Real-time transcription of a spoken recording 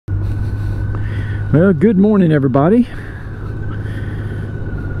Well, good morning, everybody.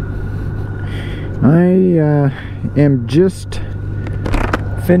 I am just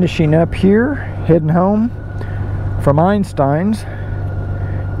finishing up here, heading home from Einstein's.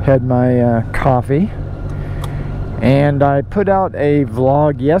 Had my coffee, and I put out a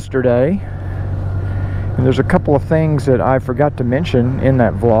vlog yesterday, and there's a couple of things that I forgot to mention in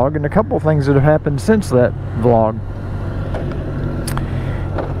that vlog, and a couple of things that have happened since that vlog.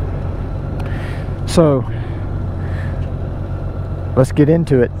 So let's get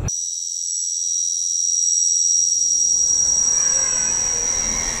into it.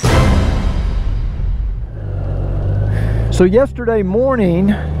 So yesterday morning,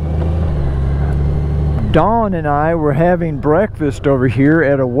 Dawn and I were having breakfast over here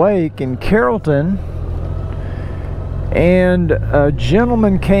at a wake in Carrollton, and a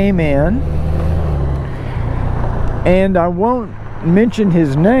gentleman came in, and I won't mention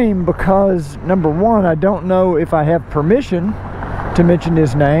his name because, number one, I don't know if I have permission to mention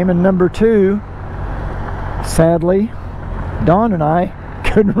his name, and number two, sadly, Dawn and I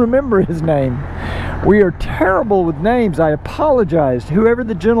couldn't remember his name. We are terrible with names. I apologize. Whoever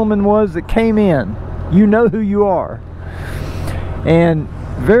the gentleman was that came in, you know who you are. And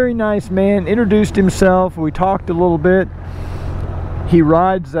very nice man, introduced himself. We talked a little bit. He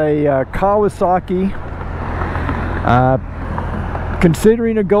rides a Kawasaki,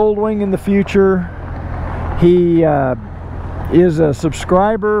 considering a Goldwing in the future. He is a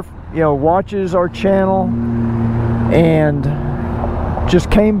subscriber, watches our channel, and just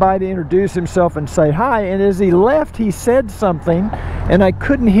came by to introduce himself and say hi. And as he left, he said something, and I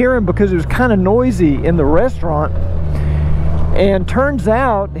couldn't hear him because it was kind of noisy in the restaurant. And turns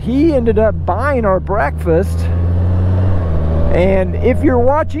out he ended up buying our breakfast. And if you're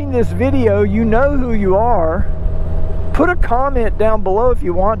watching this video, you know who you are. Put a comment down below if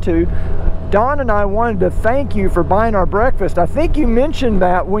you want to. Dawn and I wanted to thank you for buying our breakfast. I think you mentioned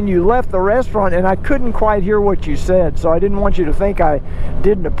that when you left the restaurant, and I couldn't quite hear what you said, so I didn't want you to think I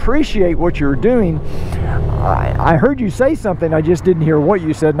didn't appreciate what you were doing. I heard you say something, I just didn't hear what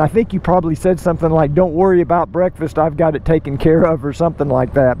you said, and I think you probably said something like, "Don't worry about breakfast, I've got it taken care of," or something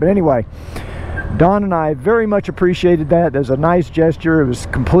like that. But anyway, Dawn and I very much appreciated that. It was a nice gesture. It was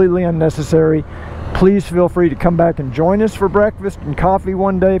completely unnecessary. Please feel free to come back and join us for breakfast and coffee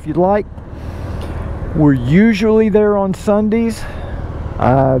one day if you'd like. We're usually there on Sundays.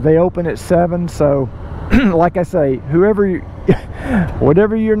 They open at 7, so like I say,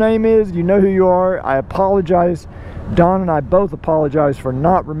 whatever your name is, you know who you are. I apologize. Dawn and I both apologize for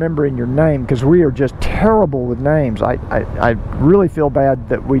not remembering your name, because we are just terrible with names. I really feel bad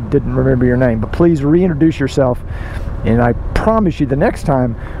that we didn't remember your name, but please reintroduce yourself, and I promise you the next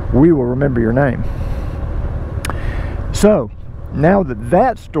time we will remember your name. So now that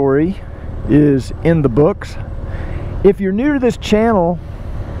that story is in the books, if you're new to this channel,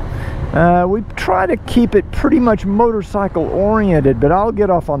 we try to keep it pretty much motorcycle oriented, but I'll get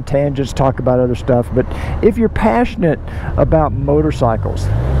off on tangents, talk about other stuff. But if you're passionate about motorcycles,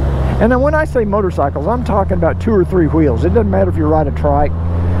 and then when I say motorcycles, I'm talking about 2 or 3 wheels. It doesn't matter if you ride a trike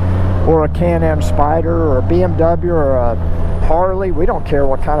or a Can-Am Spider or a BMW or a Harley. We don't care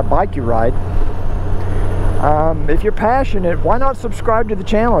what kind of bike you ride. If you're passionate, why not subscribe to the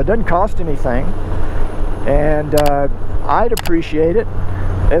channel? It doesn't cost anything, and I'd appreciate it.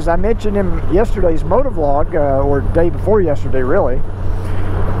 As I mentioned in yesterday's MOTOVLOG, or day before yesterday really,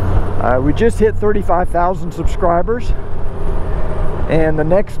 we just hit 35,000 subscribers, and the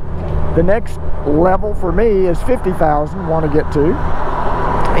next level for me is 50,000. Want to get to,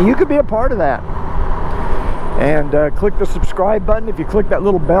 and you could be a part of that. And click the subscribe button. If you click that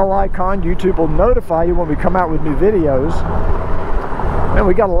little bell icon, YouTube will notify you when we come out with new videos. Man,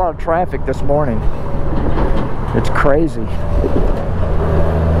 we got a lot of traffic this morning. It's crazy.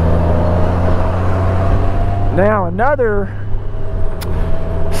 Now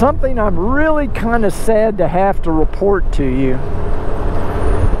something I'm really kind of sad to have to report to you,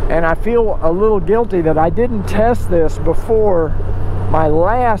 and I feel a little guilty that I didn't test this before my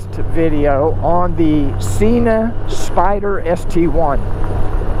last video on the Sena Spider ST1.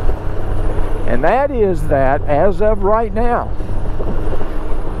 And that is that, as of right now,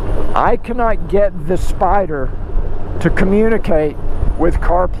 I cannot get the Spider to communicate with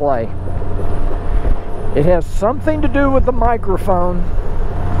CarPlay. It has something to do with the microphone,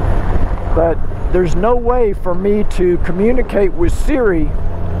 but there's no way for me to communicate with Siri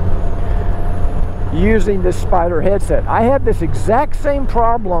using this Spider headset. I had this exact same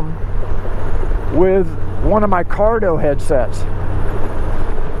problem with one of my Cardo headsets.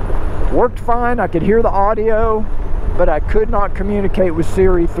 Worked fine, I could hear the audio, but I could not communicate with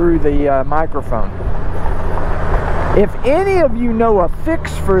Siri through the microphone. If any of you know a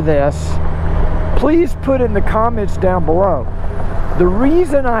fix for this, please put in the comments down below. The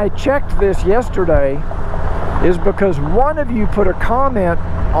reason I checked this yesterday is because one of you put a comment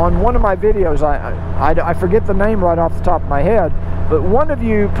on one of my videos. I forget the name right off the top of my head, but one of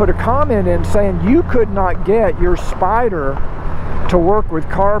you put a comment in saying you could not get your Spider to work with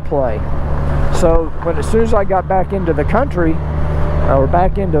CarPlay. So as soon as I got back into the country, or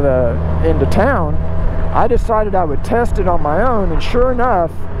back into town, I decided I would test it on my own, and sure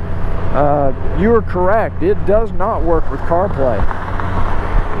enough, you were correct. It does not work with CarPlay.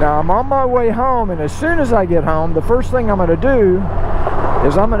 Now I'm on my way home, and as soon as I get home, the first thing I'm going to do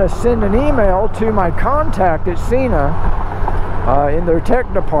is I'm going to send an email to my contact at Sena in their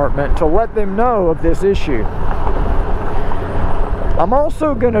tech department to let them know of this issue. I'm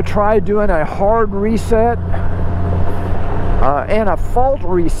also going to try doing a hard reset and a fault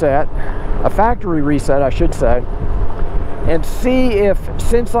reset, a factory reset I should say, and see if,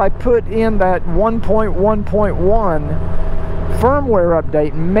 since I put in that 1.1.1 firmware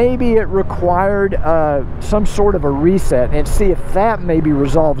update, maybe it required some sort of a reset, and see if that maybe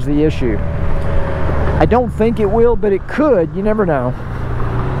resolves the issue. I don't think it will, but it could. You never know.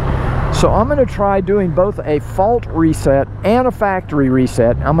 So I'm going to try doing both a fault reset and a factory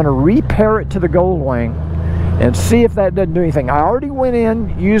reset. I'm going to repair it to the Goldwing and see if that doesn't do anything. I already went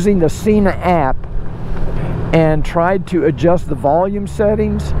in using the Sena app and tried to adjust the volume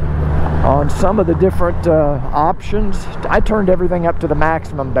settings on some of the different options. I turned everything up to the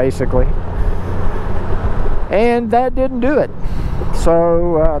maximum basically, and that didn't do it.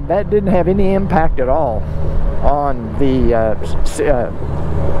 So that didn't have any impact at all on the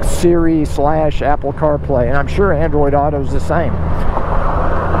Siri / Apple CarPlay, and I'm sure Android Auto is the same.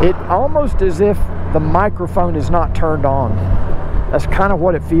 It almost as if the microphone is not turned on. That's kind of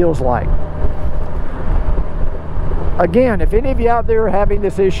what it feels like. Again, if any of you out there are having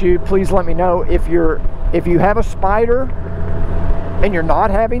this issue, please let me know. If you have a Spider and you're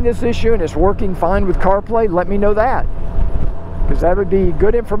not having this issue and it's working fine with CarPlay, let me know that, because that would be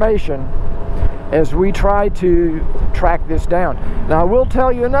good information as we try to track this down. Now I will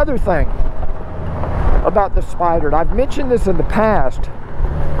tell you another thing about the Spider, and I've mentioned this in the past,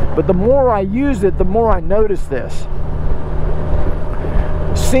 but the more I use it, the more I notice this.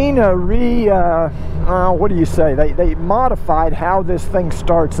 Sena what do you say? They modified how this thing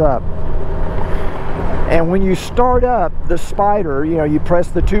starts up. And when you start up the Spider, you know, you press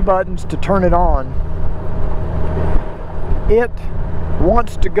the two buttons to turn it on, it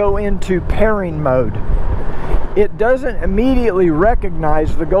wants to go into pairing mode. It doesn't immediately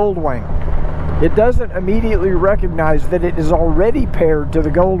recognize the Goldwing. It doesn't immediately recognize that it is already paired to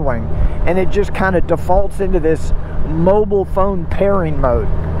the Goldwing, and it just kind of defaults into this mobile phone pairing mode.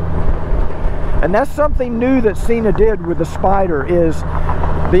 And that's something new that Sena did with the Spider. Is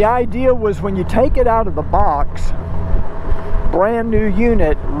the idea was when you take it out of the box, brand new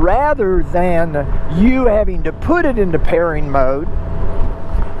unit, rather than you having to put it into pairing mode,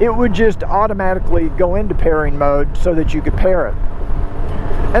 it would just automatically go into pairing mode so that you could pair it.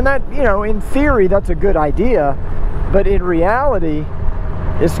 And that, you know, in theory that's a good idea, but in reality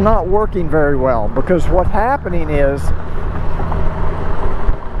it's not working very well, because what's happening is,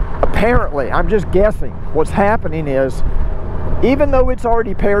 apparently, I'm just guessing, what's happening is, even though it's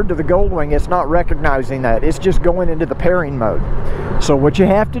already paired to the Goldwing, it's not recognizing that. It's just going into the pairing mode. So what you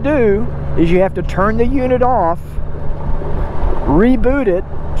have to do is you have to turn the unit off, reboot it,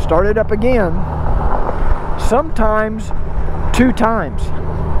 start it up again, sometimes 2 times.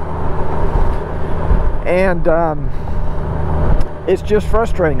 And it's just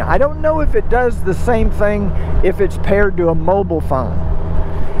frustrating. I don't know if it does the same thing if it's paired to a mobile phone.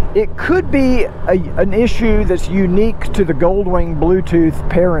 It could be an issue that's unique to the Goldwing Bluetooth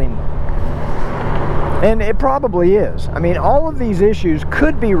pairing. And it probably is. I mean, all of these issues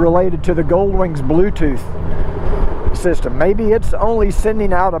could be related to the Goldwing's Bluetooth system. Maybe it's only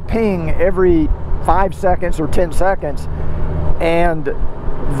sending out a ping every 5 seconds or 10 seconds, and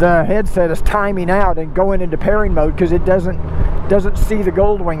the headset is timing out and going into pairing mode because it doesn't see the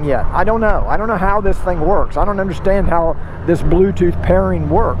Goldwing yet. I don't know. I don't know how this thing works. I don't understand how this Bluetooth pairing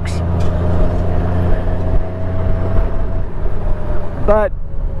works. But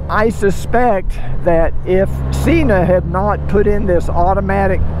I suspect that if Sena had not put in this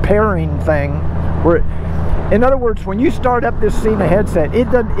automatic pairing thing, where, in other words, when you start up this Sena headset,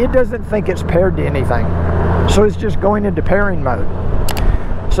 it doesn't think it's paired to anything. So it's just going into pairing mode.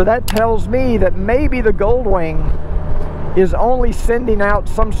 So that tells me that maybe the Goldwing is only sending out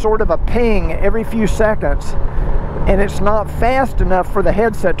some sort of a ping every few seconds and it's not fast enough for the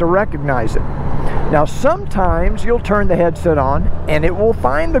headset to recognize it. Now sometimes you'll turn the headset on and it will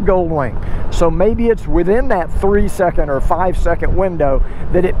find the Goldwing. So maybe it's within that 3-second or 5-second window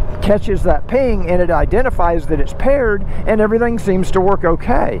that it catches that ping and it identifies that it's paired, and everything seems to work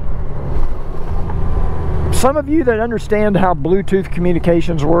okay. Some of you that understand how Bluetooth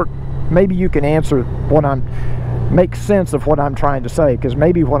communications work, maybe you can answer make sense of what I'm trying to say, because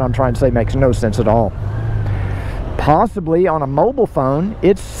maybe what I'm trying to say makes no sense at all. Possibly on a mobile phone,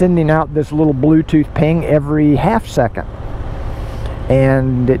 it's sending out this little Bluetooth ping every half second,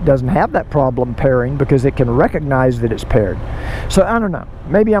 and it doesn't have that problem pairing because it can recognize that it's paired. So I don't know,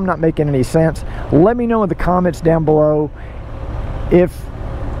 maybe I'm not making any sense. Let me know in the comments down below if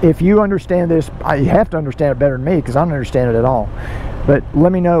you understand this. You have to understand it better than me, because I don't understand it at all. But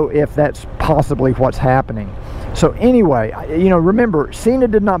let me know if that's possibly what's happening. So anyway, you know, remember, Sena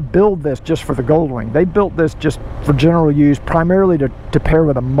did not build this just for the Goldwing. They built this just for general use, primarily to pair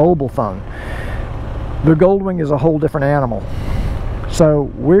with a mobile phone. The Goldwing is a whole different animal. So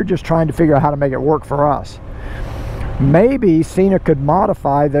we're just trying to figure out how to make it work for us. Maybe Sena could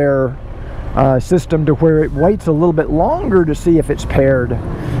modify their system to where it waits a little bit longer to see if it's paired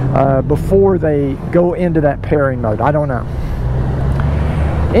before they go into that pairing mode. I don't know.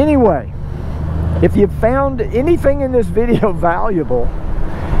 Anyway, if you found anything in this video valuable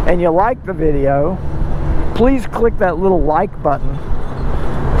and you like the video, please click that little like button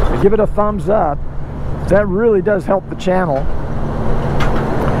and give it a thumbs up. That really does help the channel.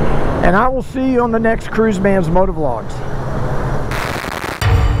 And I will see you on the next Cruiseman's Motovlogs.